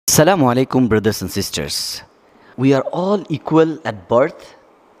Assalamu alaikum, brothers and sisters. We are all equal at birth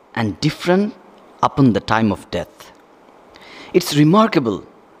and different upon the time of death. It's remarkable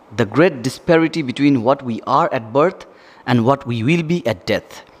the great disparity between what we are at birth and what we will be at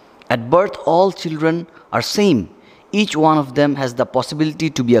death. At birth, all children are same. Each one of them has the possibility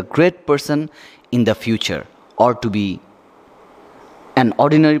to be a great person in the future or to be an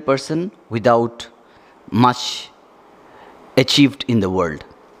ordinary person without much achieved in the world.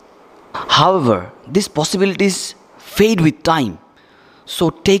 However, these possibilities fade with time. So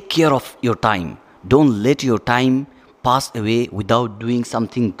take care of your time. Don't let your time pass away without doing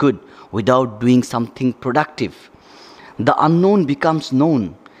something good, without doing something productive. The unknown becomes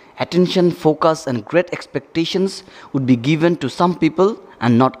known. Attention, focus, and great expectations would be given to some people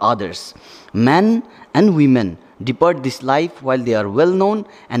and not others. Men and women depart this life while they are well known,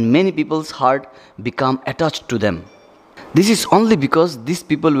 and many people's heart become attached to them. This is only because these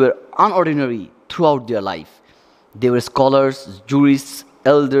people were unordinary throughout their life. They were scholars, jurists,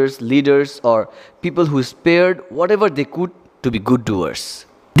 elders, leaders, or people who spared whatever they could to be good doers.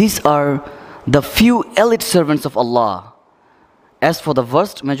 These are the few elite servants of Allah. As for the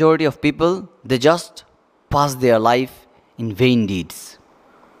vast majority of people, they just pass their life in vain deeds.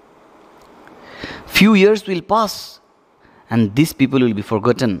 Few years will pass, and these people will be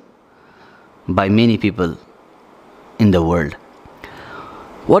forgotten by many people in the world.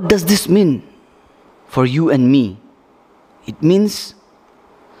 What does this mean for you and me? It means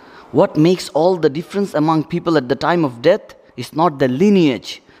what makes all the difference among people at the time of death is not the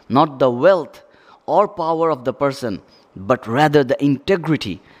lineage, not the wealth or power of the person, but rather the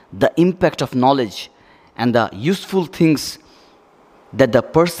integrity, the impact of knowledge, and the useful things that the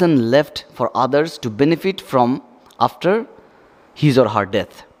person left for others to benefit from after his or her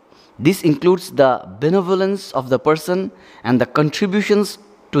death. This includes the benevolence of the person and the contributions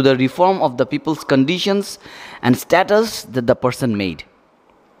to the reform of the people's conditions and status that the person made.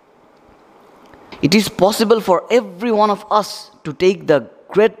 It is possible for every one of us to take the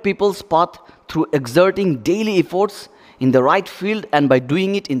great people's path through exerting daily efforts in the right field and by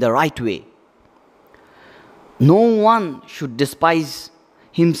doing it in the right way. No one should despise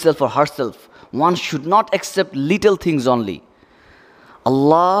himself or herself. One should not accept little things only.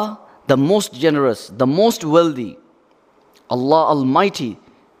 Allah, the most generous, the most wealthy, Allah Almighty,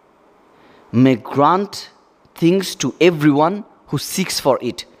 may grant things to everyone who seeks for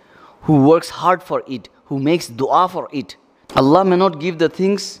it, who works hard for it, who makes dua for it. Allah may not give the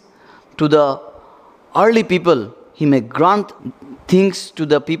things to the early people. He may grant things to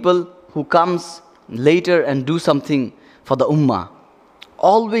the people who comes later and do something for the ummah.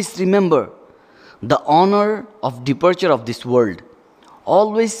 Always remember the honor of departure of this world.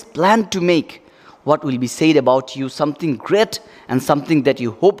 Always plan to make what will be said about you something great and something that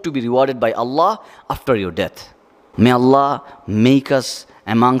you hope to be rewarded by Allah after your death. May Allah make us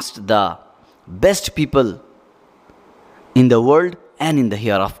amongst the best people in the world and in the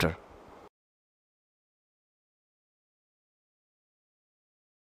hereafter.